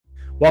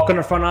Welcome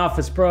to Front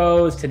Office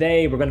Pros.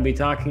 Today we're going to be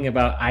talking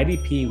about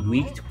IDP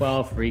Week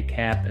 12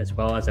 recap as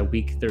well as a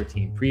Week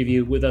 13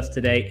 preview. With us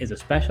today is a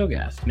special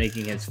guest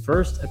making his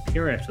first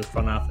appearance with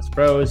Front Office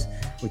Pros,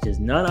 which is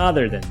none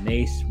other than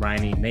Mase,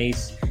 Riney.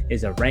 Mase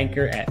is a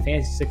ranker at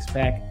Fantasy Six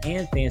Pack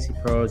and Fantasy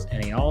Pros,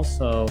 and he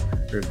also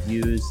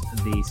reviews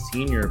the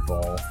Senior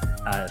Bowl.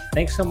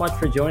 Thanks so much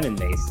for joining,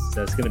 Mase.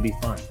 So it's going to be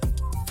fun.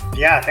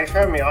 Yeah, thanks for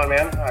having me on,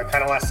 man.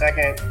 Kind of last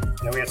second.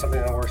 We had something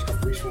in the works a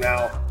couple weeks from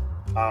now.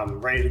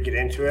 Ready to get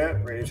into it,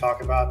 ready to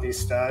talk about these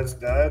studs,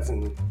 duds,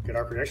 and get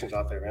our predictions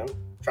out there, man.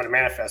 Try to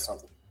manifest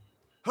something.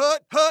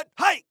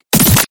 Hike!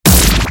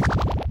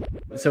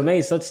 So,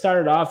 Mase, let's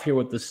start it off here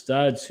with the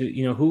studs.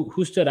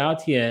 Who stood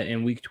out to you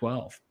in Week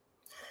 12?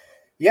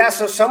 Yeah,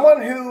 so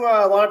someone who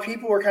a lot of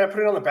people were kind of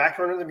putting on the back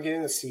burner at the beginning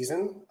of the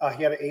season.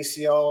 He had an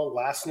ACL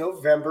last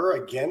November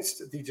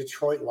against the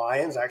Detroit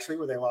Lions, actually,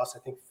 where they lost, I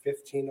think,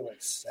 15-7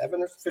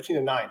 or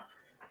 15-9.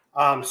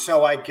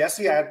 So I guess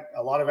he had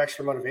a lot of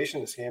extra motivation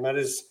in this game. That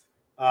is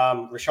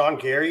Rashawn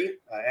Gary,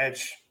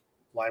 edge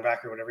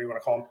linebacker, whatever you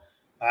want to call him,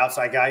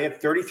 outside guy. He had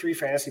 33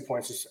 fantasy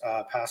points this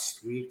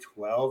past week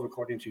 12,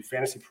 according to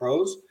Fantasy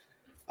Pros.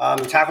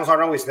 The tackles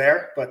aren't always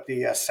there, but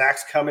the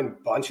sacks come in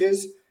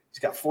bunches. He's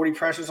got 40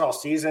 pressures all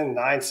season,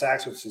 9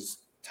 sacks, which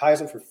ties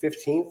him for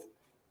 15th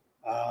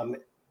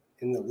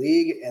in the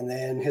league. And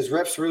then his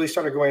reps really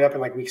started going up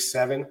in like week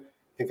 7. I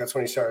think that's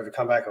when he started to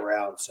come back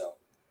around. So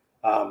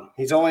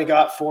he's only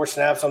got 4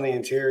 snaps on the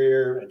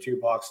interior and 2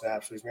 box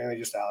snaps, so he's mainly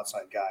just an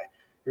outside guy.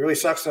 It really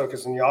sucks, though,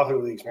 because in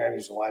Yahoo leagues, man,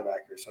 he's a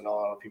linebacker, so not a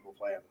lot of people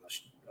play him in the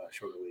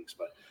shorter leagues.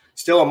 But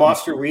still a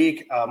monster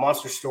week,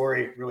 monster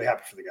story. Really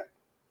happy for the guy.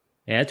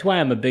 Yeah, that's why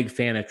I'm a big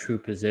fan of true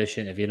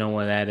position. If you know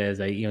what that is,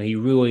 he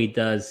really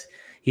does.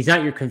 He's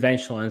not your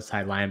conventional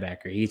inside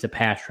linebacker. He's a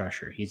pass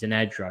rusher. He's an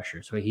edge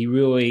rusher. So he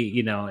really,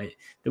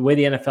 the way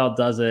the NFL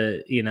does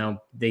it,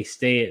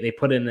 they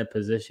put it in a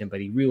position,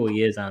 but he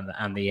really is on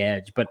the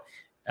edge. But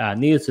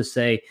needless to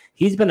say,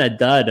 he's been a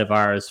dud of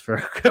ours for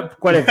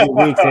quite a few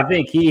weeks. I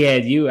think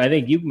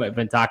you might have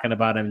been talking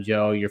about him,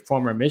 Joe, your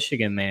former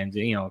Michigan man,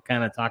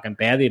 kind of talking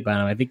badly about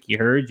him. I think he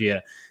heard you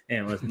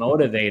and was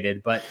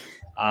motivated. But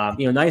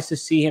nice to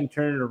see him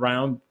turn it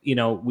around.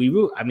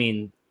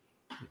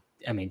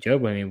 Joe,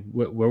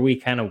 were we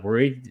kind of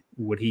worried?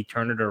 Would he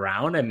turn it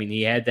around?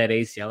 He had that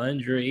ACL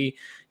injury.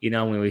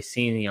 When we've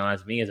seen,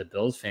 as me as a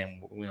Bills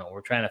fan,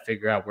 we're trying to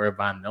figure out where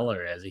Von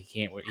Miller is. He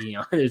can't,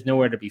 there's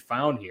nowhere to be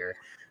found here.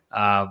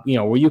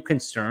 Were you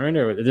concerned,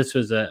 or this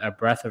was a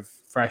breath of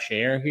fresh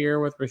air here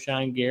with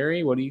Rashawn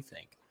Gary? What do you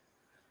think?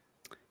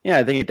 Yeah,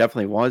 I think it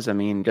definitely was.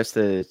 Just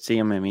to see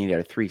him, he had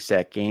a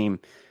 3-sack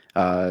game.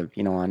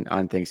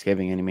 On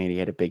Thanksgiving, and he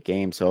had a big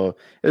game. So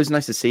it was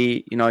nice to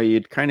see.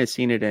 You'd kind of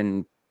seen it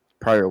in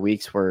prior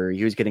weeks where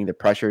he was getting the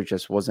pressure,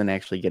 just wasn't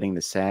actually getting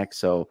the sack.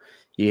 So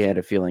he had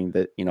a feeling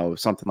that,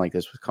 something like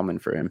this was coming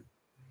for him.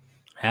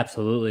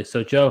 Absolutely.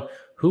 So, Joe,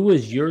 who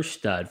was your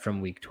stud from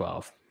week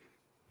 12?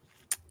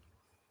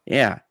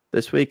 Yeah,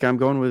 this week I'm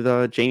going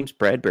with James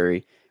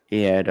Bradbury.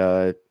 He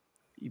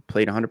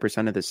played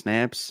 100% of the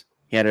snaps.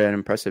 He had an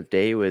impressive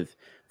day with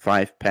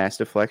 5 pass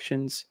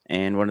deflections,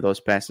 and one of those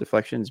pass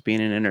deflections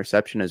being an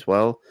interception as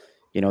well.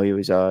 He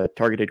was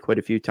targeted quite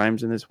a few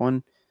times in this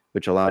one,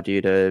 which allowed you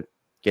to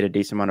get a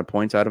decent amount of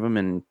points out of him.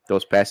 And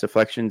those pass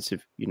deflections,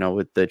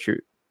 with the true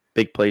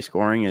big play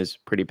scoring, is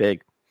pretty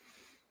big.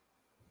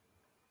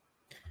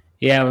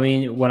 Yeah,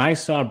 when I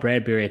saw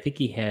Bradbury, I think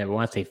he had,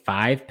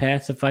 5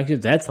 pass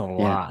deflections. That's a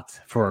lot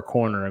for a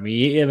corner.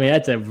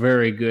 That's a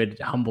very good,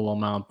 humble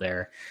amount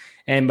there.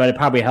 But it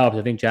probably helps.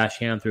 I think Josh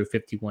Allen threw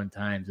 51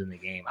 times in the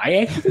game. I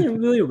actually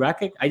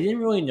I didn't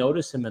really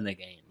notice him in the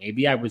game.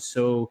 Maybe I was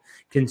so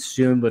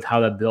consumed with how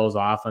the Bills'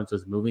 offense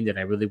was moving that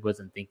I really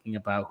wasn't thinking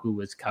about who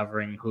was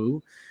covering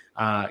who.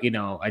 I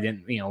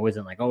didn't, it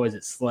wasn't like, is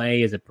it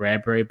Slay? Is it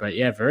Bradbury? But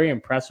yeah, very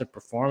impressive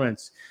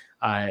performance.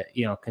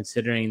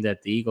 Considering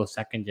that the Eagles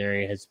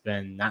secondary has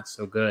been not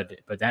so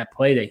good, but that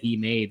play that he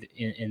made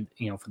in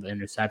for the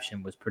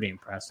interception was pretty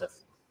impressive.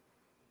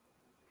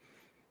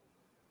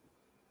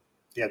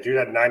 Yeah, dude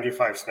had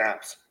 95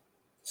 snaps.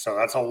 So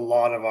that's a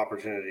lot of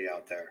opportunity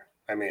out there.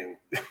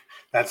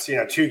 That's,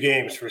 2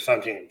 games for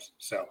some teams.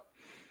 So.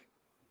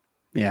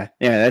 Yeah,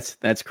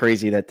 that's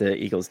crazy that the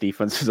Eagles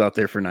defense is out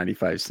there for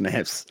 95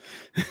 snaps.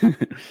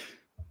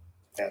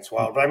 That's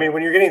wild. But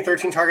when you're getting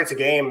 13 targets a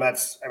game,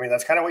 that's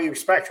kind of what you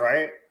expect,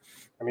 right?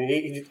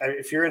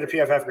 If you're in the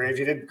PFF grades,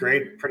 you did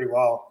grade pretty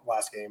well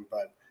last game.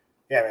 But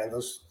yeah, man,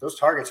 those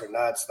targets are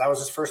nuts. That was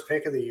his first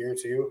pick of the year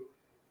too.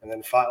 And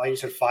then 5, like you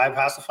said, 5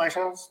 pass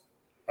deflections.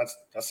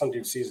 That's some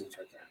dude's seasons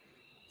right there.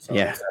 So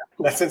yeah,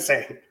 that's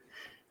insane.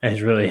 That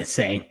is really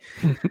insane.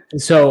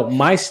 So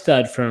my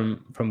stud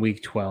from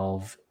week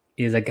 12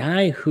 is a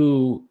guy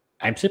who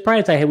I'm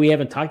surprised we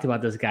haven't talked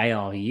about this guy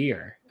all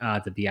year,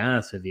 to be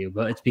honest with you.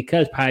 But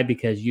it's probably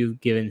because you've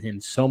given him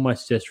so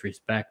much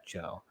disrespect,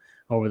 Joe,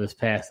 over this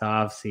past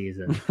off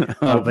season.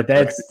 Oh, But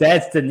that's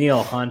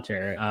Danielle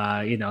Hunter.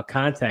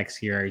 Context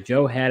here.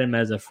 Joe had him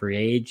as a free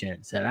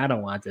agent. Said, I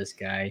don't want this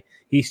guy.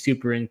 He's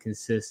super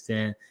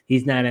inconsistent.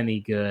 He's not any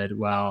good.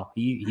 Well,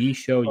 he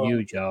showed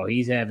you, Joe.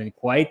 He's having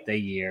quite the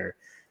year.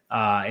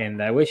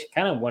 And I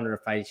kind of wonder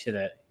if I should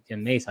have.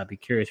 And Mase, I'll be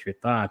curious your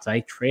thoughts. I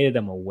traded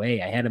him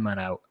away. I had him on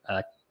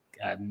a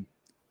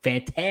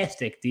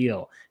fantastic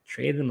deal.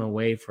 Traded him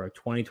away for a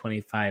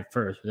 2025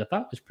 first, which I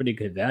thought was pretty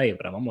good value,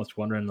 but I'm almost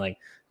wondering, I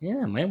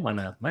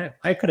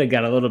could have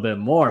got a little bit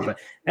more. But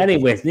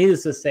anyways,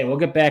 needless to say, we'll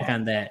get back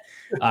on that.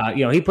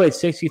 He played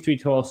 63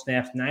 total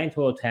snaps, 9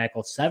 total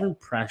tackles, 7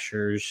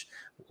 pressures,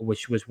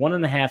 which was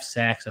 1.5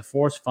 sacks, a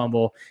forced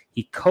fumble.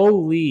 He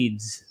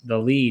co-leads the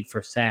lead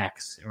for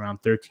sacks,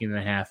 around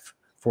 13.5,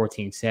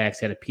 14 sacks,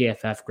 had a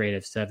PFF grade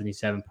of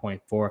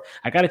 77.4.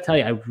 I got to tell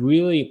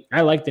you,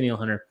 I like Danielle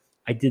Hunter.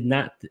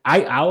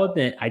 I'll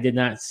admit I did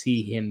not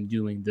see him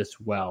doing this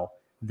well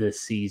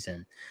this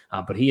season,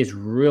 but he has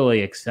really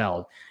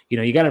excelled.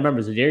 You got to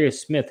remember, Zadarius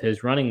Smith,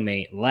 his running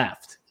mate,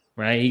 left,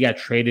 right? He got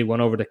traded,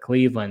 went over to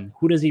Cleveland.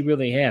 Who does he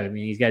really have? I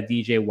mean, he's got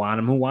DJ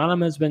Wanham, who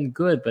Wanham has been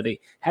good, but he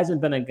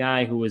hasn't been a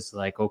guy who was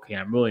like, okay,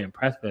 I'm really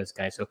impressed with this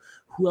guy. So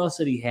who else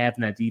did he have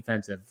in that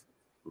defensive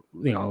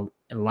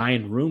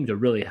line room to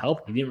really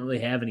help? He didn't really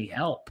have any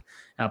help.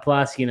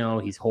 Plus,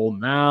 he's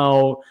holding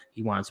out.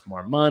 He wants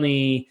more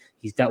money.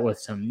 He's dealt with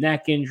some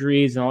neck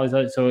injuries and all these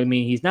other. So, I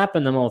mean, he's not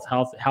been the most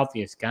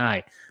healthiest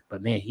guy,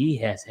 but man, he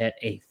has had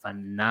a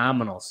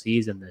phenomenal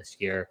season this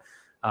year.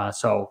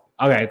 Okay,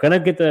 I'm gonna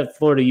get the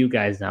floor to you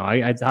guys now.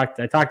 I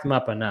talked him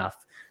up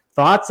enough.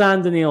 Thoughts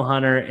on Danielle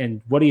Hunter,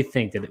 and what do you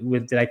think?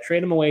 Did I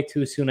trade him away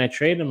too soon? I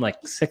traded him like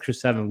 6 or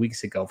 7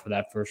 weeks ago for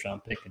that first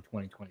round pick in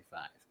 2025.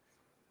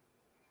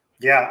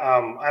 Yeah,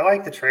 I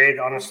like the trade,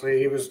 honestly.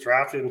 He was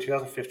drafted in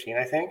 2015,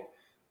 I think.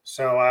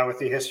 So with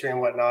the history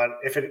and whatnot,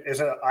 is it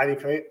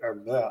IDP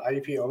or the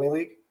IDP only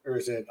league, or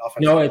is it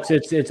offense? No,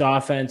 it's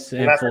offense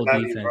and full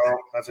defense. Bro.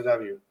 That's a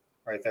W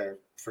right there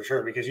for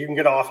sure, because you can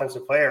get an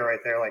offensive player right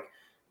there. Like,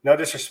 no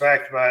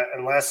disrespect, but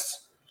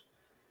unless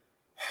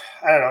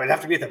I don't know, it'd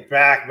have to be at the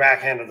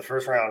back end of the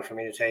first round for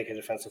me to take a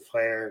defensive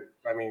player.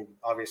 I mean,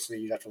 obviously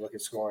you'd have to look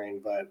at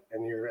scoring, but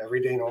in your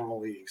everyday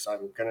normal leagues,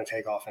 I'm going to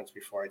take offense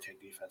before I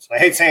take defense. And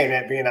I hate saying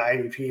it, being an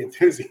IDP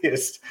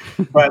enthusiast,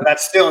 but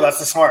that's the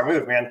smart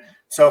move, man.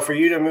 So for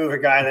you to move a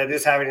guy that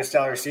is having a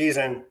stellar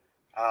season,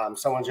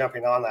 someone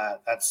jumping on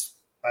that's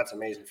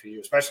amazing for you,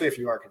 especially if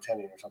you are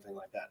contending or something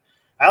like that.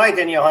 I like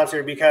Danielle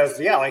Hunter because,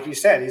 like you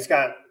said, he's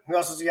got – who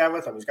else does he have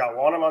with him? He's got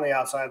Wanham on the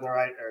outside and the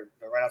right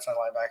outside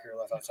linebacker,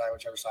 left outside,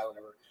 whichever side,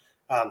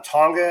 whatever.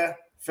 Tonga,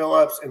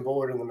 Phillips, and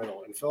Bullard in the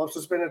middle. And Phillips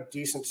has been a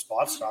decent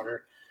spot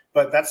starter,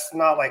 but that's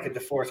not like a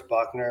DeForest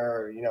Buckner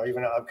or,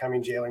 even an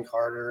upcoming Jalen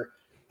Carter.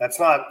 That's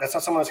not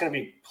someone that's going to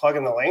be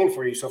plugging the lane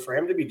for you. So for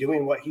him to be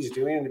doing what he's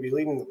doing and to be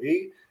leading the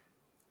league,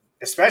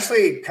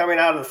 especially coming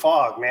out of the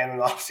fog, man, in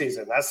the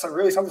offseason, that's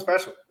really something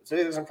special. It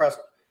is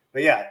impressive.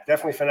 But, yeah,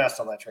 definitely finessed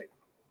on that trade.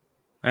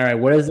 All right,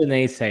 what does the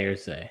naysayers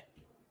say?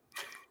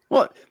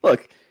 Well,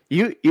 look,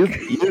 you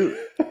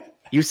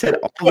said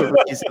all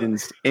the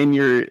reasons in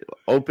your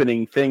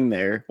opening thing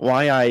there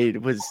why I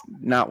was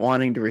not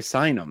wanting to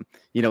resign him.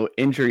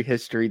 Injury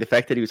history, the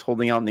fact that he was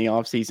holding out in the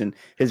offseason,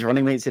 his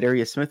running mate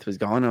Zadarius Smith was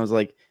gone. I was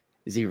like,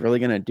 is he really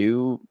going to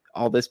do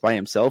all this by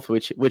himself?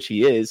 Which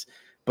he is.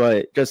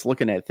 But just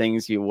looking at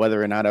things,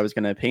 whether or not I was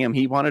going to pay him,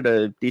 he wanted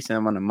a decent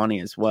amount of money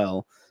as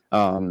well.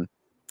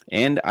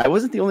 And I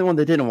wasn't the only one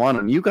that didn't want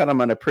him. You got him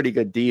on a pretty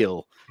good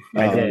deal.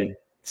 I did.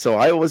 So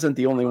I wasn't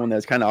the only one that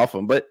was kind of off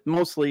him. But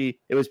mostly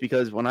it was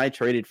because when I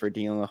traded for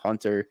Danielle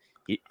Hunter,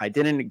 I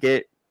didn't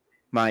get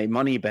my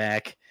money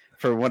back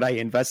for what I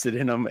invested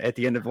in him at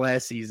the end of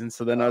last season.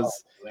 So then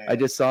I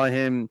just saw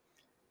him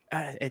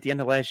at the end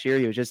of last year.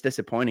 He was just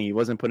disappointing. He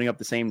wasn't putting up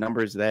the same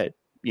numbers that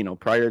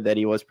prior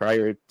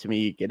to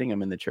me getting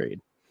him in the trade.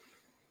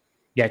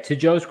 Yeah, to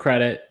Joe's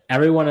credit,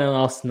 everyone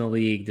else in the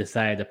league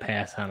decided to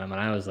pass on him,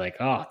 and I was like,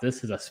 "Oh,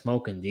 this is a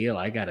smoking deal.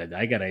 I gotta."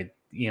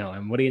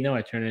 And what do you know?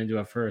 I turned it into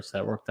a first.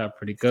 That worked out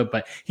pretty good.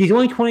 But he's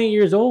only 28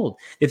 years old.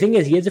 The thing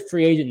is, he is a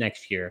free agent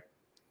next year.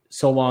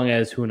 So long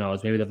as, who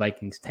knows, maybe the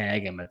Vikings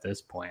tag him at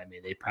this point. I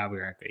mean, they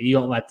probably aren't. You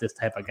don't let this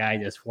type of guy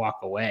just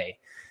walk away.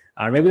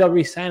 Maybe they'll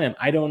re-sign him.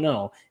 I don't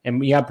know. And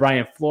we have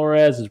Brian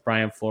Flores. Does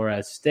Brian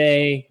Flores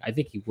stay? I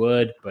think he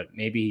would, but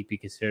maybe he'd be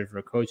considered for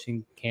a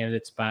coaching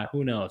candidate spot.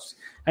 Who knows?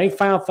 Any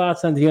final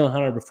thoughts on Danielle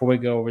Hunter before we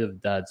go over to the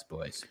duds,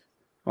 boys?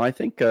 Well, I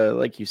think,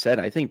 like you said,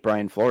 I think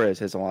Brian Flores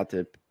has a lot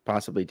to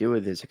possibly do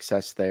with his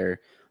success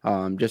there.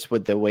 Just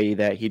with the way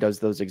that he does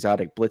those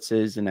exotic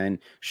blitzes and then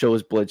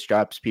shows blitz,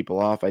 drops people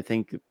off. I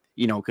think,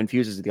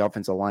 confuses the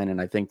offensive line, and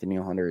I think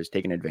Danielle Hunter has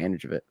taken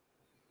advantage of it.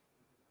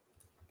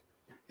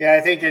 Yeah,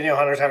 I think Danielle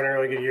Hunter's having a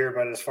really good year,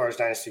 but as far as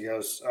dynasty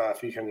goes,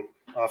 if you can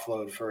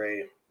offload for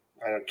a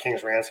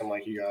King's ransom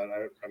like you got,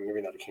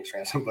 maybe not a King's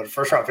ransom, but a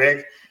first-round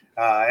pick,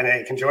 and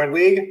it can join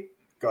league,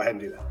 go ahead and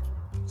do that.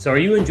 So are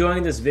you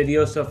enjoying this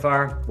video so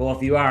far? Well,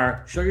 if you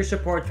are, show your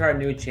support to our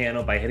new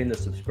channel by hitting the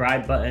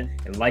subscribe button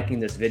and liking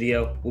this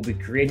video. We'll be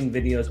creating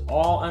videos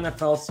all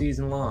NFL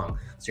season long,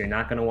 so you're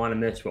not going to want to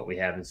miss what we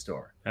have in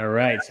store. All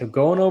right, so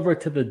going over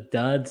to the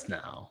duds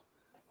now.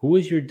 Who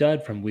is your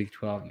dud from Week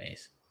 12,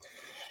 Mase?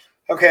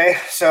 Okay,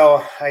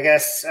 so I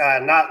guess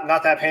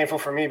not that painful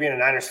for me being a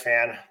Niners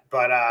fan,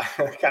 but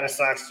it kind of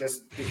sucks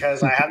just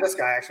because I have this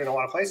guy actually in a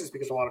lot of places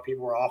because a lot of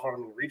people were off on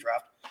him in the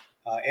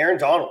redraft. Aaron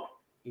Donald.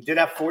 He did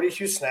have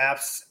 42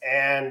 snaps,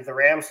 and the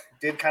Rams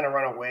did kind of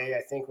run away,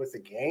 I think, with the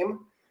game.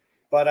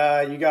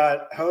 But you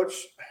got Hoach.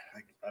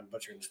 I'm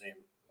butchering his name.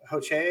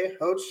 Hoach.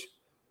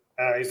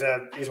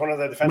 He's one of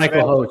the defensive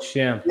Michael ends. Hoach,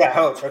 yeah. Yeah,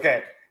 Hoach.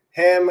 Okay.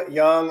 Him,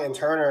 Young, and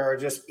Turner are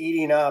just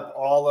eating up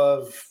all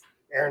of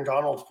Aaron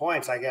Donald's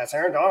points, I guess.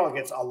 Aaron Donald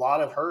gets a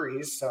lot of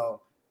hurries,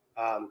 so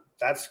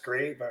that's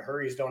great, but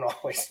hurries don't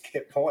always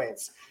get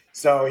points.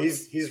 So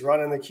he's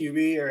running the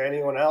QB or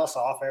anyone else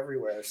off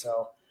everywhere.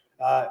 So,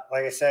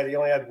 like I said, he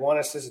only had one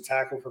assisted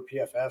tackle for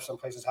PFF. Some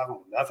places have him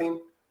with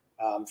nothing.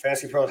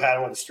 Fantasy Pros had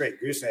him with a straight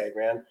goose egg,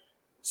 man.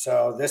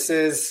 So I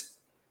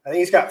think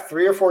he's got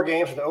 3 or 4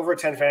 games with over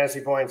 10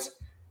 fantasy points,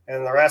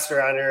 and the rest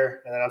are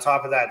under. And then on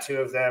top of that, 2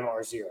 of them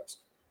are zeros.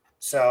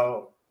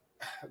 So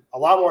a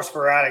lot more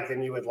sporadic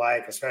than you would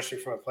like, especially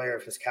from a player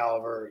of his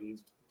caliber. You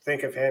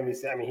think of him,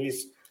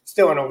 he's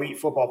still an elite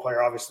football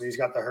player. Obviously, he's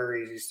got the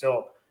hurries. He's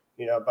still,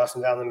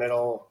 busting down the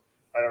middle.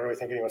 I don't really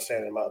think anyone's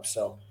standing him up.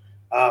 So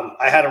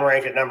I had him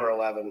ranked at number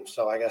 11.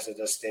 So I guess it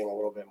does sting a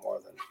little bit more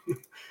than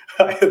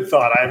I had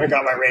thought. I haven't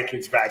got my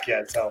rankings back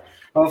yet. So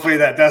hopefully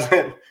that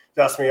doesn't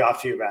dust me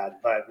off too bad.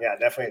 But yeah,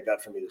 definitely a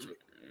dud for me this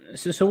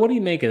week. So what do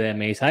you make of that,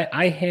 Mase?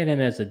 I had him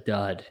as a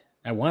dud.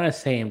 I want to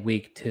say in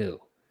week 2.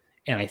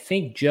 And I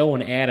think Joe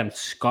and Adam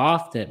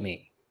scoffed at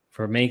me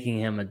for making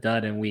him a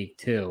dud in week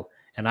 2.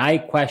 And I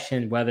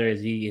questioned whether is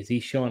he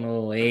showing a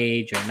little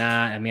age or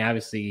not. I mean,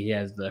 obviously he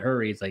has the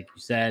hurries, like you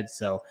said.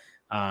 So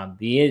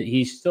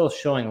he's still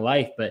showing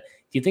life. But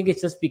do you think it's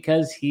just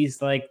because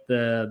he's like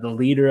the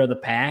leader of the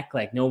pack?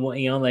 Like no one,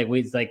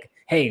 he's like,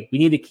 hey, we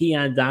need a key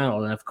on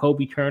Donald. And if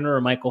Kobe Turner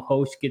or Michael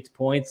Hoach gets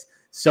points,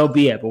 so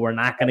be it. But we're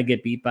not going to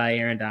get beat by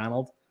Aaron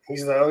Donald.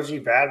 He's the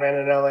OG bad man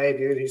in LA,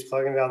 dude. He's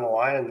plugging down the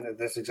line, and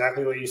that's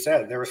exactly what you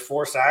said. There was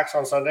 4 sacks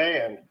on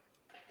Sunday, and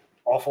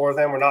all 4 of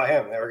them were not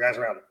him. They were guys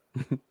around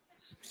him.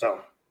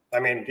 So, I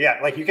mean, yeah,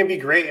 like you can be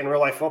great in real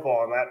life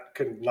football, and that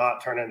could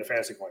not turn into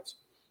fantasy points.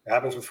 It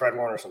happens with Fred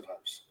Warner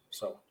sometimes.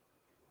 So,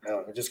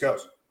 it just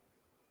goes.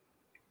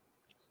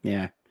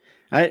 Yeah,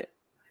 I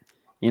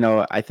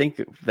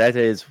think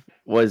that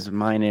was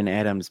mine and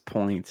Adam's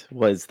point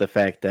was the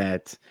fact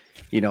that,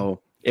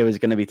 it was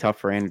going to be tough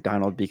for Aaron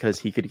Donald because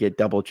he could get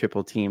double,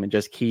 triple team and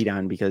just keyed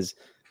on because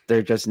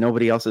they're just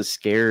nobody else is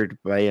scared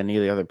by any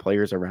of the other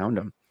players around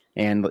him.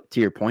 And to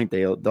your point,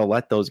 they'll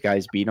let those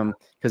guys beat him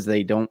because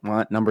they don't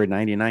want number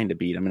 99 to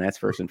beat him, and that's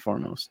first and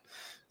foremost.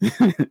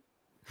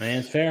 Man,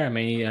 it's fair. I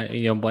mean,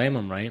 you don't blame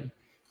him, right?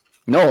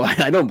 No,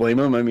 I don't blame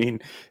him. I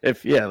mean,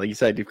 like you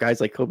said, if guys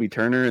like Kobe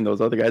Turner and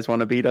those other guys want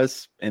to beat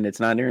us, and it's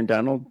not Aaron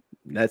Donald,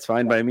 that's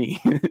fine by me.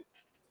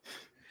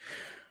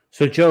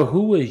 So, Joe,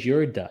 who was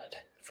your dud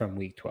from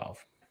week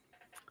 12?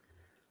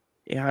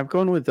 Yeah, I'm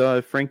going with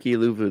Frankie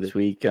Louvu this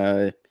week. He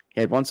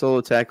had 1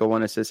 solo tackle,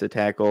 1 assisted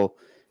tackle.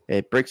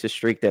 It breaks a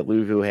streak that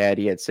Louvu had.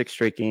 He had 6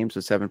 straight games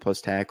with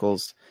 7+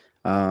 tackles.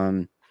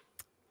 And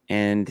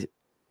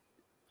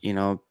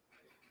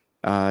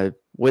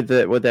with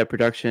that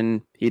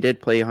production, he did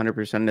play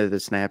 100% of the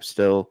snaps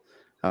still.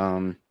 I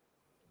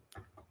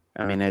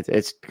mean,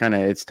 it's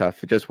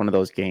tough. It's just one of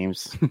those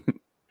games.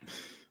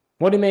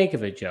 What do you make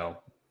of it, Joe?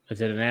 Is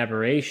it an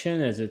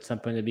aberration? Is it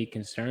something to be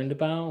concerned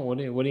about? What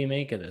do you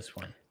make of this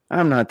one?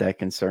 I'm not that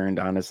concerned,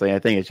 honestly. I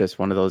think it's just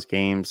one of those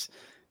games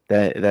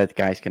that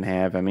guys can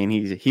have. I mean,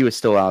 he was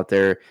still out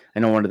there.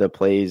 I know one of the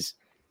plays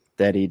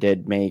that he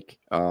did make,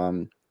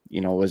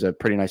 was a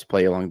pretty nice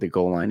play along the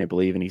goal line, I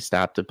believe, and he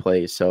stopped the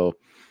play. So,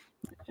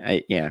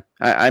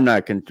 I'm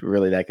not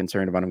really that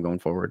concerned about him going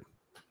forward.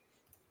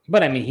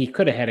 But, I mean, he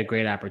could have had a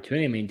great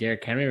opportunity. I mean,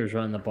 Derrick Henry was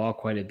running the ball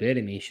quite a bit.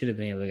 I mean, he should have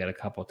been able to get a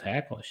couple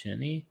tackles,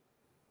 shouldn't he?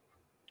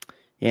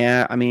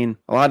 Yeah, I mean,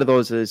 a lot of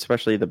those,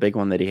 especially the big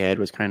one that he had,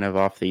 was kind of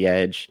off the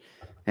edge.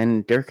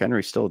 And Derrick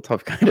Henry's still a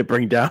tough guy to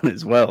bring down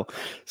as well.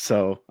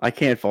 So I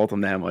can't fault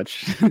him that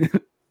much.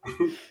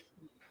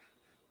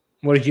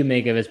 What did you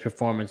make of his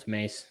performance,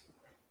 Mase?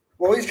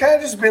 Well, he's kind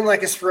of just been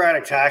like a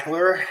sporadic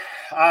tackler.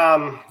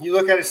 You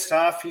look at his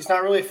stuff, he's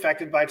not really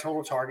affected by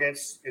total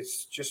targets.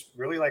 It's just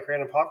really like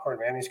random popcorn,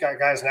 man. He's got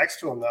guys next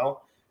to him, though.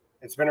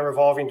 It's been a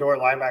revolving door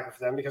at linebacker for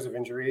them because of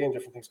injury and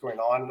different things going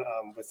on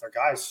with their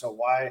guys. So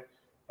why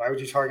would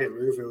you target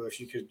Louvu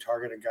if you could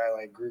target a guy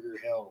like Gruger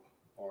Hill?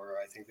 Or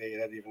I think they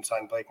had even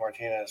signed Blake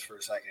Martinez for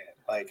a second.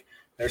 Like,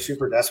 they're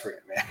super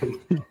desperate, man.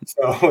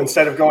 So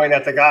instead of going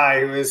at the guy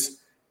who is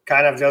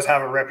kind of does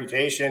have a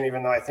reputation,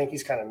 even though I think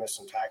he's kind of missed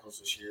some tackles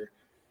this year.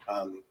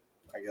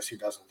 I guess he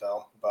doesn't,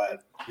 though.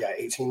 But, yeah,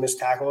 18 missed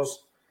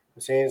tackles.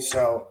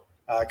 So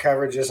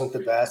coverage isn't the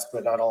best,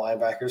 but not all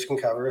linebackers can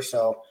cover.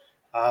 So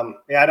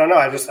I don't know.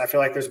 I feel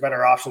like there's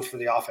better options for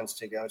the offense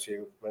to go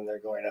to when they're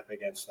going up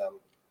against them.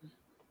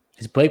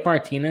 Is Blake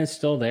Martinez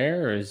still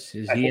there, or is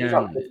I he think he's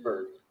on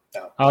Pittsburgh.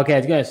 No. Okay, I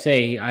was gonna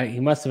say he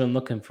must have been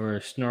looking for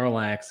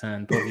Snorlax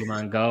on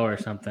Pokemon Go or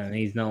something.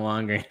 He's no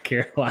longer in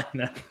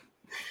Carolina.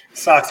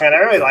 Sucks, man. I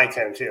really liked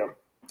him too.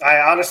 I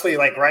honestly,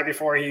 like, right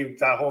before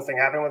that whole thing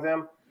happened with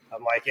him,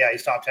 I'm like, yeah,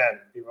 he's top 10.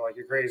 People are like,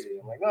 you're crazy.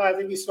 I'm like, no, I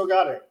think he still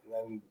got it. And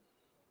then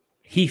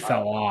he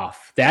fell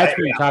off. That's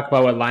when you talk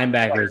about what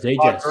linebackers, they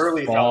just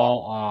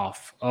fall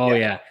off. Oh,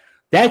 yeah.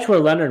 That's where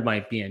Leonard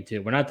might be in,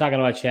 too. We're not talking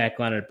about Shaq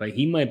Leonard, but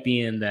he might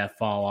be in that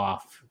fall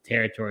off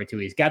territory, too.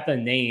 He's got the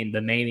name,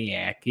 the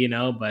Maniac,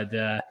 but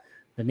the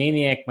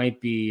Maniac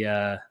might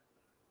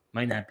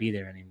not be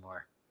there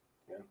anymore.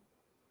 Yeah.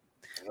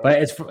 But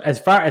as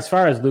far as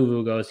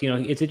Luvu goes,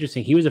 it's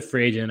interesting. He was a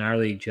free agent in our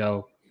league,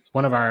 Joe.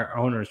 One of our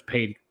owners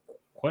paid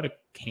quite a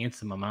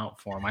handsome amount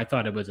for him. I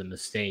thought it was a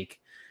mistake.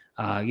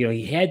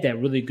 He had that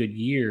really good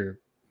year,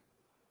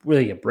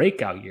 really a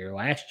breakout year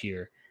last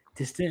year.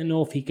 Just didn't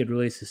know if he could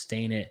really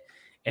sustain it.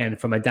 And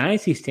from a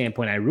dynasty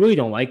standpoint, I really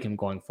don't like him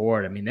going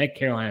forward. I mean, that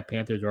Carolina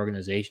Panthers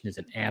organization is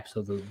an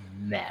absolute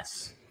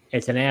mess.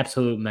 It's an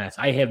absolute mess.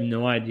 I have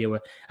no idea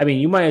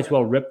you might as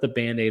well rip the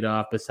Band-Aid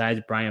off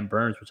besides Brian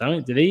Burns, which I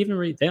don't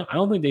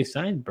think they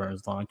signed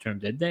Burns long-term,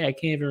 did they? I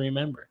can't even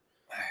remember.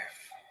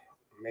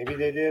 Maybe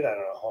they did. I don't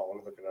know. Hold on, let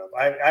me look it up.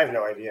 I have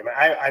no idea.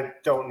 I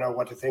don't know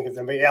what to think of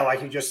them. But yeah,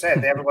 like you just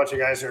said, they have a bunch of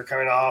guys that are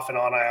coming off and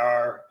on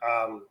IR.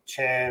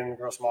 Chen,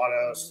 Gross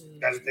Matos,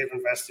 guys that they've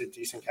invested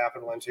decent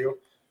capital into.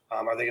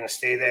 Are they going to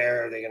stay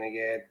there? Are they going to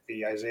get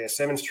the Isaiah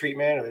Simmons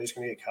treatment? Or are they just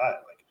going to get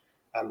cut?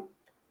 I'm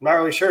not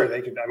really sure. Are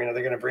they going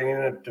to bring in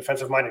a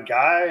defensive-minded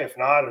guy? If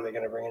not, are they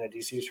going to bring in a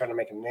DC who's trying to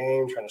make a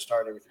name, trying to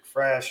start everything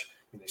fresh?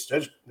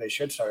 They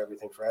should start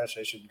everything fresh.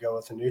 They should go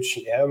with a new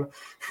GM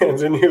and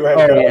a new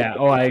head coach. Yeah.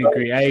 Oh, I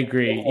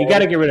agree. You got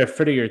to get rid of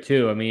Frittier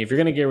too. I mean, if you're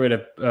going to get rid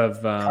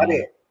of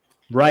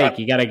Reich,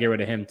 you got to get rid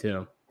of him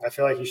too. I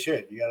feel like you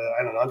should. You got to.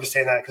 I don't know. I'm just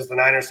saying that because the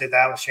Niners did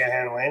that with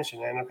Shanahan and Lynch,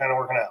 and it ended up kind of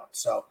working out.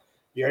 So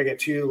you got to get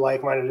two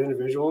like-minded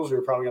individuals who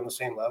are probably on the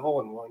same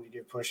level and willing to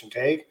give push and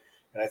take.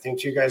 And I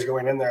think two guys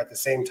going in there at the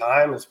same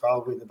time is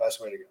probably the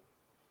best way to go.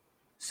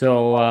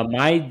 So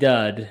my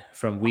dud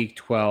from week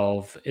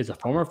 12 is a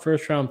former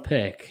first-round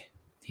pick,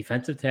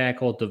 defensive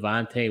tackle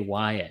Devontae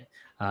Wyatt.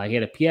 He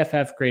had a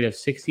PFF grade of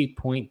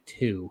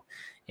 60.2,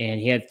 and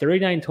he had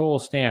 39 total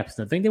snaps.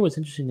 And the thing that was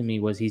interesting to me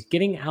was he's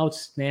getting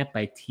out-snapped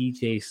by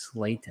TJ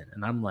Slayton.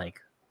 And I'm like,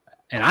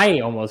 and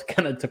I almost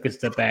kind of took a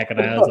step back, and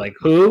I was like,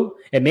 who?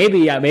 And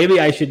maybe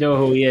I should know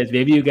who he is.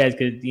 Maybe you guys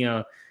could,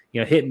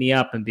 hit me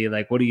up and be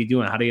like, what are you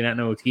doing? How do you not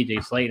know who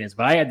TJ Slayton is?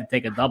 But I had to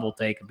take a double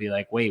take and be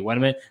like, wait a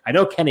minute. I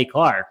know Kenny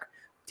Clark.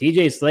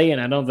 TJ Slayton,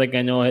 I don't think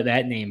I know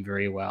that name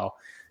very well.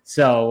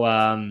 So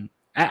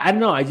I don't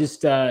know. I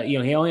just, he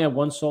only had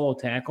one solo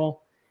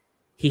tackle.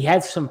 He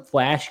had some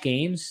flash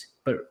games,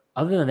 but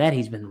other than that,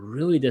 he's been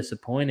really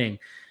disappointing.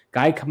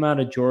 Guy come out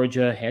of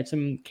Georgia, had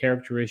some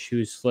character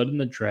issues, slid in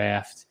the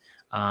draft.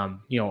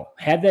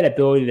 Had that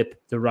ability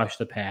to rush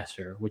the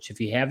passer, which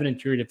if you have an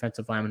interior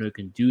defensive lineman who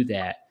can do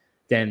that,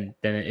 then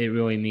it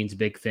really means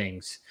big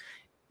things.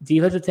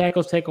 Defensive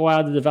tackles take a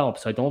while to develop,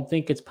 so I don't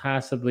think it's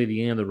possibly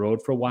the end of the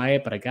road for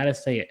Wyatt, but I got to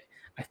say it.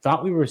 I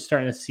thought we were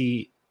starting to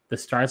see the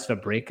starts of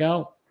a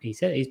breakout. He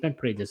said he's been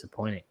pretty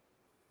disappointing.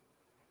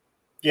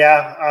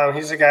 Yeah,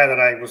 he's a guy that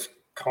I was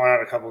calling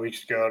out a couple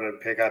weeks ago to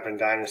pick up in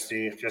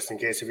Dynasty, just in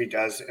case if he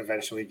does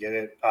eventually get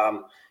it.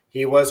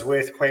 He was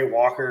with Quay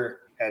Walker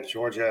at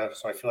Georgia,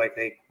 so I feel like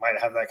they might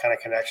have that kind of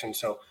connection.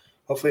 So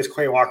hopefully as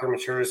Quay Walker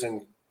matures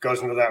and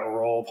goes into that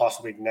role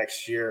possibly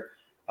next year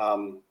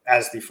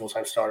as the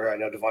full-time starter. I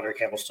know Devondre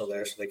Campbell's still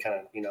there, so they kind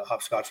of,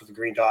 hopscotch with the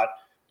green dot,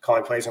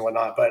 calling plays and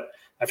whatnot. But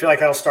I feel like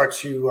that'll start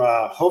to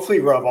hopefully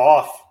rub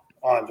off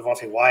on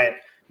Devontae Wyatt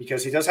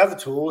because he does have the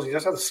tools. He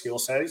does have the skill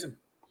set. He's a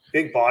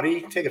big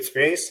body, take up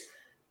space.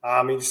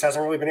 He just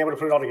hasn't really been able to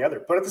put it all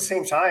together. But at the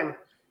same time,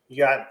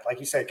 you got, like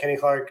you said, Kenny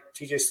Clark,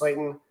 TJ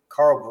Slayton,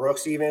 Carl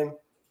Brooks even.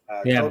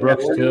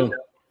 Brooks too.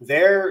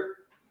 Their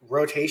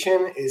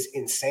rotation is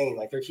insane.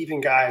 Like they're keeping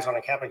guys on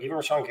a cap. Like even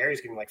Rashawn Gary's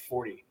getting like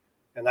 40,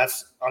 and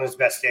that's on his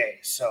best day.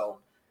 So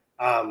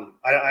I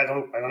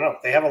don't know.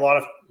 They have a lot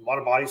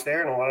of bodies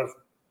there and a lot of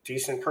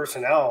decent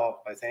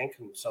personnel, I think.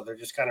 And so they're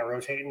just kind of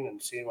rotating and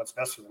seeing what's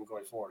best for them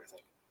going forward, I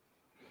think.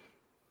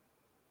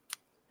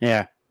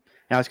 Yeah.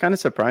 I was kind of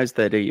surprised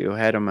that you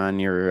had him on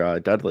your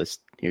dud list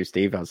here,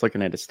 Steve. I was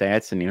looking at his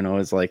stats, and it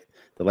was like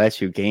the last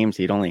few games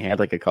he'd only had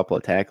like a couple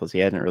of tackles. He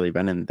hadn't really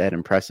been that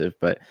impressive,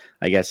 but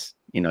I guess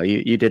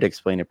you did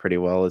explain it pretty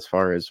well as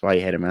far as why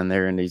you had him on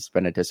there, and he's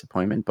been a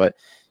disappointment. But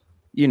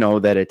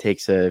that it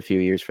takes a few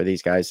years for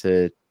these guys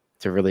to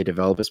really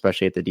develop,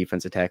 especially at the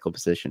defensive tackle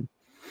position.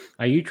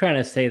 Are you trying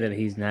to say that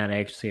he's not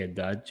actually a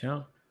dud,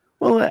 Joe?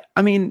 Well,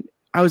 I mean,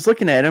 I was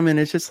looking at him, and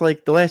it's just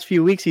like the last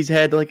few weeks he's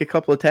had like a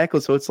couple of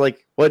tackles. So it's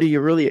like, were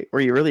you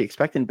really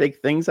expecting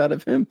big things out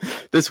of him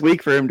this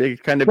week for him to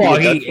kind of be a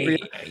dud for you?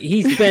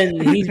 He's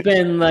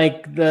been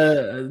like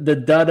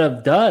the dud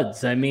of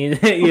duds. I mean,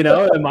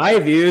 in my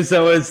view.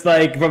 So it's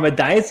like from a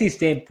dynasty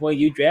standpoint,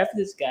 you draft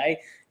this guy,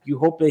 you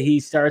hope that he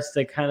starts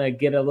to kind of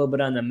get a little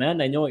bit on the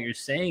mend. I know what you're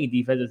saying.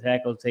 Defensive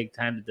tackles take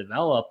time to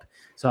develop,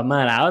 so I'm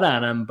not out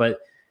on him, but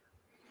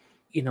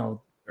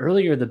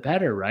earlier the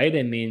better, right?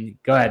 I mean,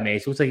 go ahead,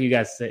 Mase. Looks like you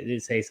guys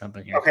say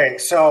something here. Okay,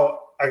 so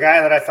a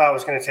guy that I thought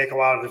was going to take a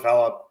while to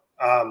develop,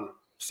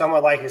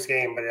 somewhat like his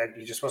game, but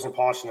he just wasn't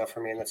polished enough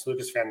for me, and that's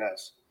Lucas Van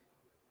Ness.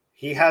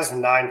 He has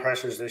 9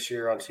 pressures this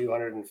year on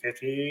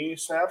 250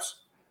 snaps,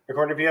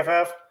 according to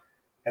PFF.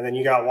 And then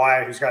you got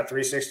Wyatt, who's got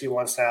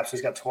 361 snaps.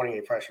 He's got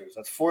 28 pressures.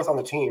 That's 4th on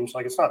the team. So,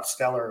 it's not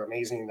stellar,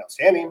 amazing,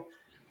 outstanding,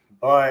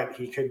 but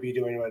he could be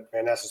doing what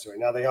Van Ness is doing.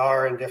 Now, they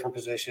are in different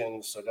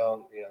positions, so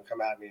don't, come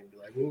at me and be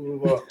like,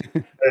 ooh.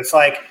 But it's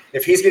like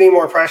if he's getting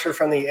more pressure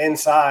from the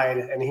inside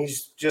and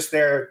he's just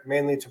there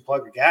mainly to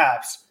plug the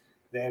gaps,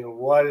 then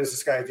what is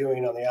this guy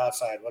doing on the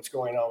outside? What's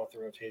going on with the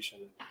rotation?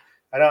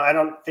 I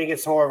don't think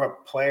it's more of a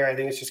player. I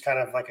think it's just kind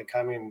of like a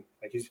coming,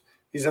 like he's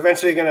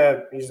eventually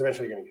gonna get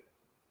it.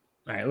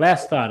 All right,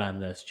 last thought on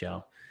this,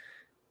 Joe,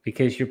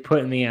 because you're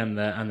putting me on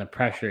the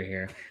pressure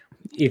here.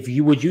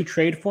 Would you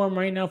trade for him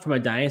right now from a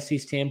dynasty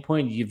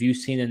standpoint? Have you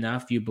seen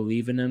enough? You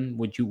believe in him?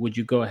 Would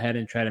you go ahead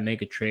and try to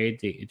make a trade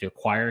to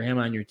acquire him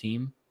on your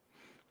team?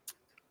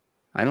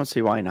 I don't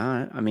see why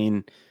not. I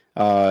mean,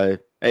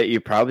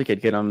 you probably could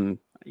get him.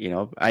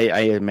 I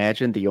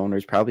imagine the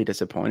owner's probably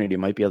disappointed. You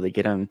might be able to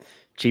get him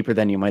cheaper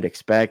than you might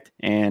expect.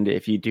 And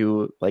if you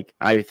do,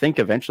 I think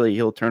eventually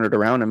he'll turn it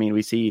around. I mean,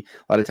 we see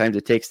a lot of times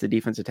it takes the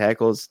defensive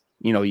tackles,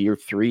 year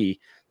 3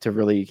 to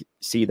really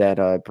see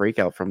that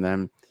breakout from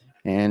them.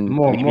 And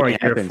more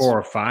year 4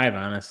 or 5,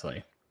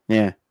 honestly.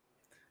 Yeah.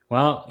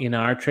 Well,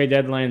 our trade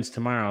deadline's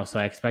tomorrow, so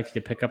I expect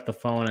you to pick up the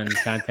phone and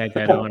contact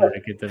that owner to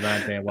get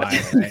Devontae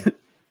Wyatt. Right?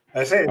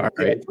 I say,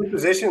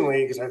 position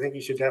leagues, I think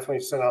you should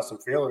definitely send out some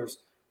feelers.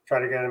 Try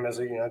to get him as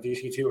a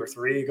DC 2 or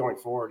 3 going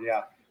forward,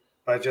 yeah.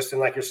 But just in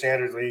your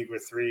standard league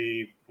with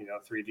 3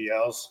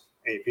 DLs,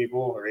 8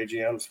 people or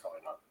AGMs, probably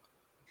not.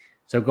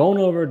 So going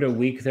over to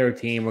week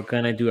 13, we're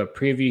going to do a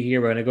preview here.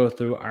 We're going to go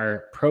through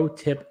our pro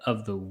tip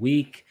of the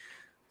week.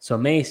 So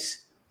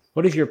Mase,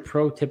 what is your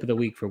pro tip of the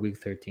week for week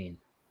 13?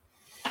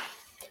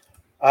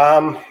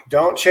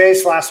 Don't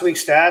chase last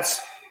week's stats.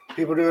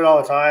 People do it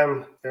all the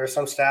time. There are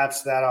some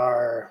stats that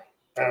are,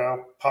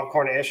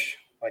 popcorn-ish,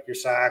 like your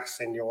sacks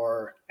and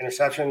your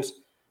interceptions.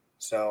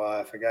 So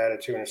if a guy had a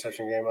 2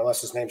 interception game,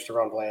 unless his name's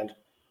Jerome Bland,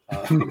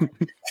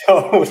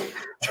 don't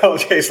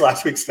chase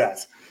last week's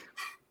stats.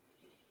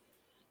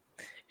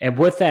 And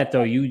with that,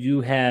 though, you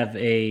do have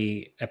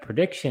a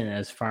prediction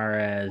as far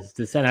as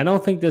this. And I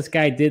don't think this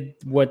guy did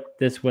what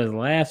this was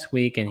last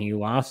week, and he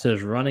lost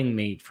his running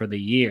mate for the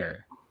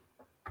year.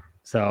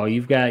 So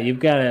you've got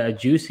a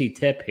juicy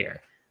tip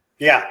here.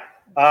 Yeah.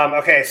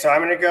 Okay, so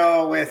I'm going to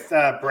go with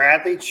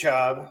Bradley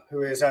Chubb,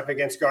 who is up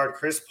against guard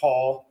Chris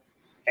Paul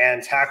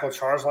and tackle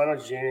Charles Leno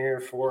Jr.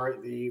 for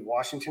the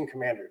Washington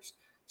Commanders.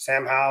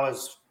 Sam Howell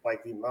is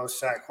the most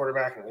sacked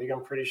quarterback in the league,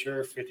 I'm pretty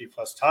sure,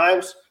 50-plus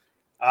times.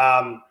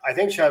 I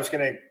think Chubb's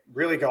going to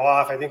really go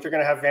off. I think they're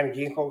going to have Van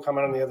Ginkel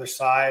coming on the other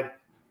side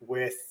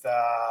with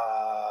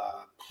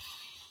I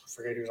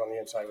forget who's on the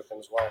inside with him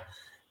as well.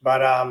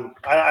 But I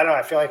don't know.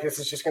 I feel like this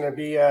is just going to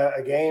be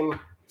a game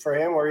for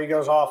him where he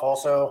goes off.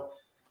 Also,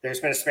 there's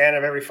been a span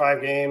of every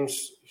 5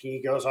 games he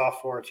goes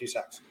off for 2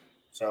 sacks.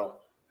 So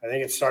I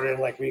think it started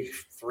in week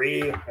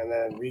 3 and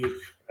then week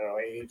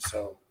 8.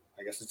 So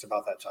I guess it's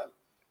about that time.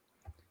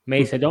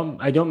 Mase, I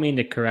don't mean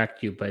to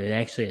correct you, but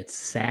it's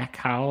Sack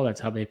Howell. That's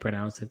how they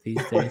pronounce it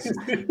these days.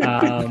 But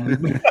I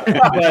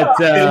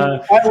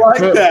like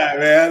that,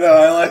 man. No,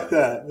 I like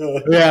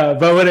that. Yeah,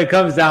 but when it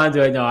comes down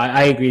to it, no,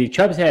 I agree.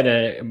 Chubb's had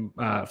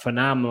a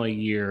phenomenal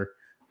year,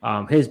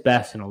 his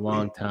best in a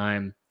long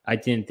time. I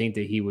didn't think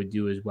that he would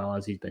do as well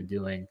as he's been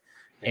doing,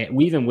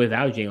 and even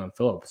without Jalen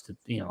Phillips,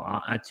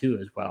 too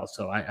as well.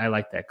 So I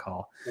like that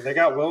call. They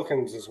got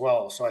Wilkins as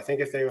well, so I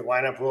think if they would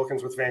line up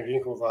Wilkins with Van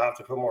Ginkel, they'll have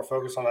to put more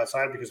focus on that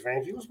side because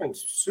Van Ginkel's been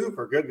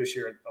super good this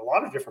year at a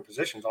lot of different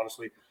positions,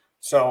 honestly.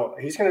 So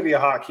he's going to be a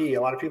hot key.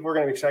 A lot of people are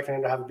going to be expecting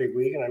him to have a big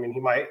week, and I mean he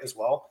might as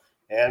well.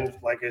 And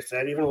like I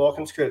said, even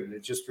Wilkins could.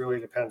 It just really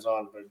depends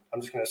on. But I'm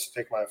just going to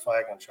stick my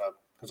flag on Chubb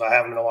because I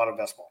have him in a lot of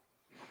best ball.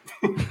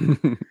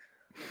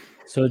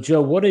 So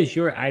Joe, what is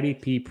your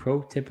IDP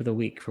pro tip of the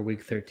week for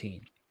week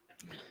 13?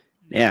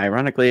 Yeah,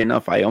 ironically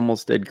enough, I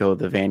almost did go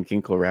the Van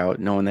Ginkel route,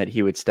 knowing that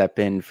he would step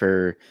in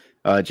for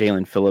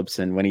Jalen Phillips,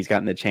 and when he's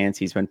gotten the chance,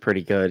 he's been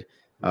pretty good.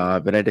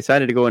 But I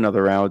decided to go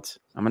another route.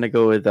 I'm going to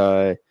go with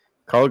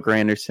Carl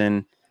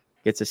Granderson,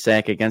 gets a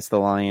sack against the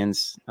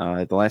Lions.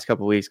 The last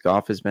couple of weeks,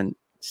 Goff has been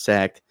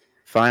sacked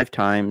 5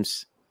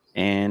 times,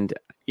 and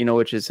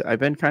I've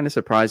been kind of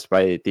surprised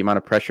by the amount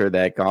of pressure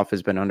that Goff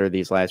has been under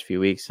these last few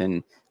weeks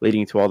and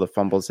leading to all the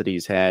fumbles that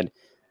he's had.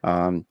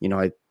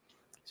 I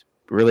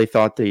really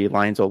thought the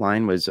Lions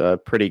O-line was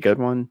a pretty good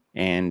one,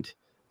 and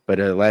But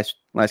last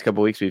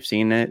couple of weeks we've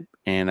seen it,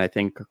 and I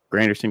think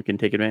Granderson can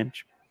take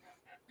advantage.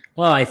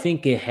 Well, I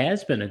think it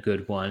has been a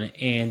good one,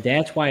 and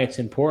that's why it's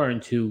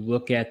important to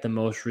look at the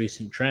most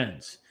recent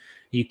trends.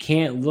 You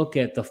can't look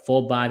at the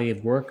full body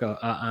of work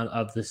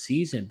of the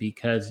season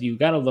because you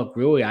got to look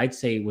really, I'd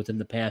say, within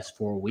the past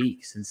 4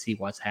 weeks and see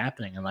what's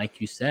happening. And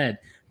like you said,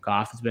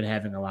 Goff has been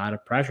having a lot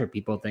of pressure.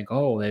 People think,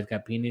 oh, they've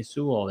got Penei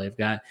Sewell, they've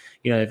got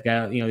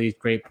these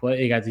great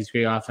they got these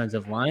great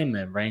offensive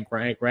linemen,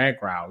 Ragnow.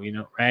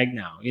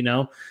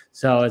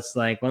 So it's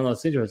like one of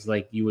those situations.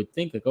 Like you would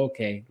think, like,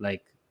 okay,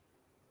 like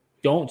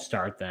don't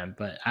start them,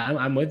 but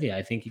I'm with you.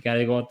 I think you got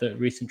to go with the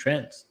recent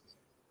trends.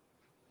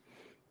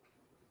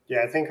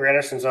 Yeah, I think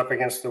Granderson's up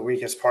against the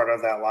weakest part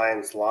of that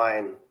Lions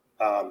line.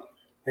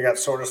 They got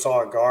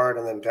Sordasaw at guard,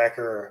 and then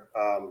Decker.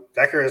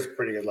 Decker is a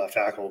pretty good left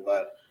tackle,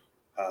 but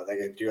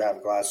they do have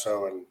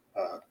Glasso, and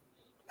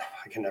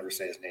I can never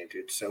say his name,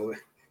 dude. So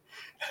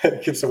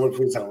can someone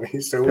please help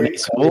me? So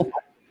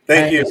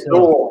thank you,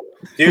 Sewell.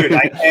 Dude.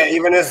 I can't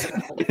even his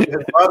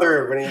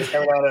brother when he was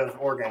coming out of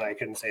Oregon. I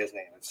couldn't say his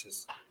name. It's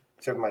just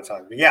tip of my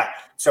tongue. But yeah,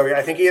 so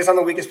I think he is on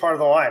the weakest part of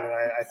the line, and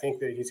I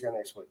think that he's going to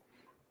exploit.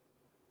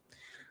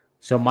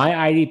 So my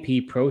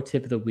IDP pro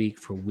tip of the week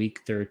for week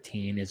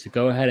 13 is to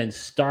go ahead and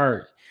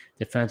start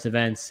defensive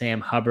end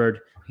Sam Hubbard.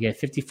 He had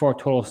 54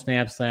 total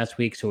snaps last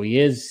week, so he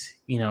is,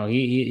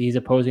 he's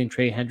opposing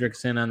Trey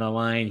Hendrickson on the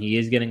line. He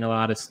is getting a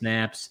lot of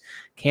snaps.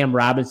 Cam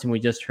Robinson, we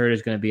just heard,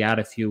 is going to be out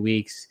a few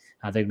weeks.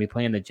 They're going to be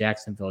playing the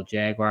Jacksonville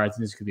Jaguars,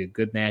 and this is going to be a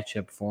good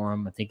matchup for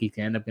him. I think he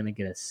can end up going to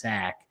get a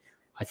sack.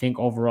 I think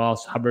overall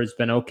Hubbard's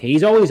been okay.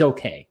 He's always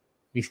okay.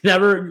 He's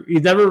never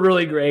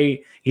really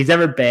great. He's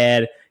never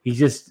bad. He's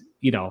just,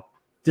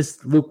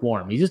 just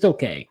lukewarm. He's just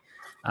okay.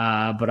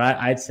 But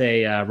I'd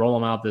say roll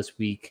him out this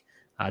week.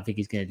 I think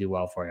he's going to do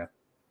well for you.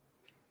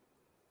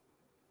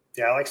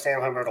 Yeah, I like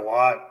Sam Hubbard a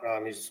lot.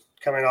 He's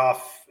coming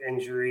off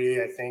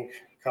injury. I think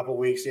a couple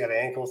weeks he had an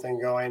ankle thing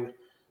going.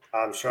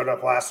 Showed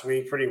up last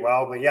week pretty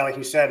well. But yeah, like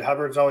you said,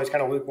 Hubbard's always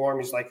kind of lukewarm.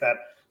 He's like that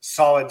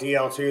solid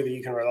DL2 that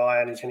you can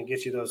rely on. He's going to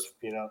get you those,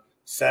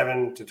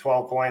 7 to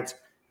 12 points,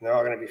 and they're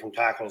all going to be from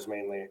tackles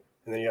mainly.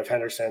 And then you have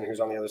Henderson, who's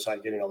on the other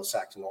side getting all the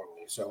sacks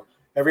normally. So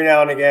every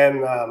now and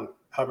again,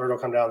 Hubbard will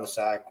come down the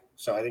sack.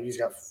 So I think he's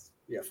got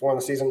 4 in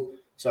the season.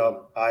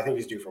 So I think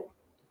he's due for one.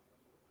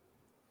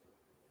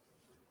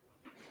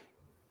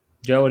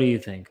 Joe, what do you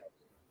think?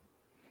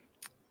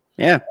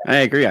 Yeah, I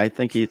agree. I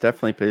think he's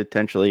definitely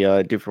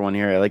potentially due for one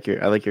here. I like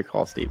your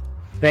call, Steve.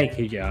 Thank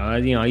you, Joe.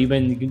 You've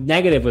been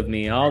negative with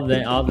me all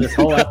this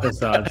whole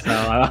episode, so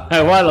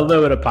I want a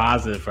little bit of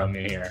positive from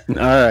you here. All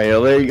right,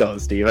 well, there you go,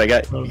 Steve. You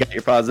got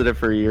your positive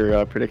for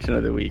your prediction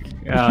of the week.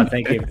 Oh,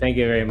 thank you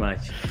very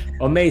much.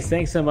 Well, Mase,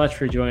 thanks so much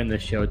for joining the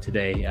show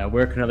today.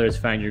 Where can others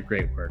find your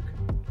great work?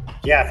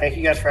 Yeah, thank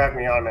you guys for having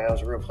me on, man. It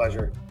was a real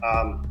pleasure.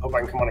 Hope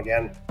I can come on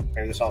again,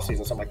 maybe this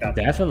offseason, something like that.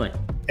 Definitely.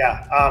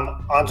 Yeah,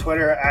 on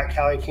Twitter at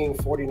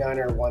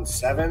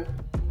CaliKing49er17.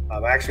 I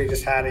actually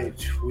just had a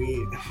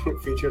tweet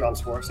featured on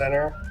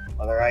SportsCenter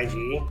on their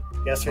IG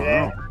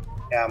yesterday. Wow.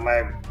 Yeah,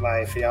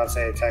 my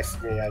fiance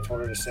texted me. I told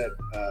her to sit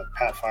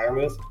Pat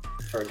Freiermuth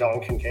for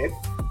Dalton Kincaid.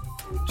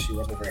 And she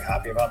wasn't very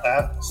happy about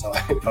that, so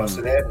I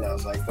posted it, and I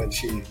was like, when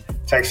she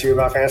texts you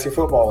about fantasy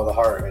football with a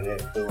heart, and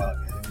it blew up.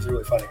 It was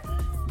really funny.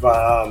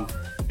 But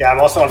I'm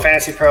also on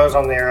Fantasy Pros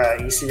on their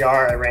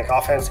ECR. I rank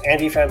offense and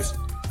defense,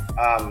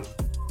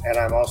 and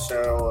I'm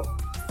also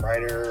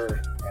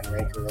writer and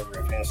ranker over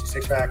at Fantasy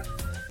Six Pack.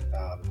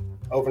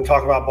 Open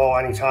talk about ball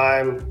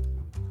anytime.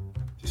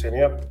 Just hit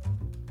me up.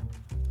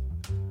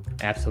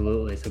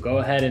 Absolutely. So go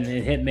ahead and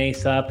hit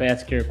Mase up,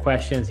 ask your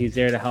questions. He's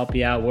there to help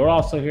you out. We're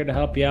also here to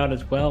help you out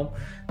as well.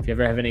 If you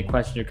ever have any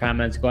questions or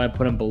comments, go ahead and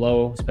put them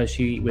below,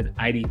 especially with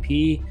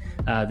IDP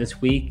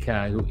this week.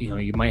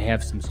 You might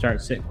have some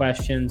start-sit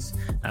questions.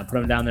 Put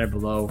them down there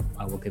below.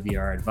 We'll give you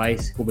our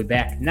advice. We'll be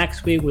back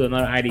next week with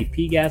another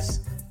IDP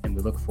guest, and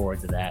we look forward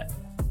to that.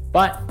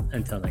 But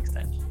until next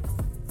time.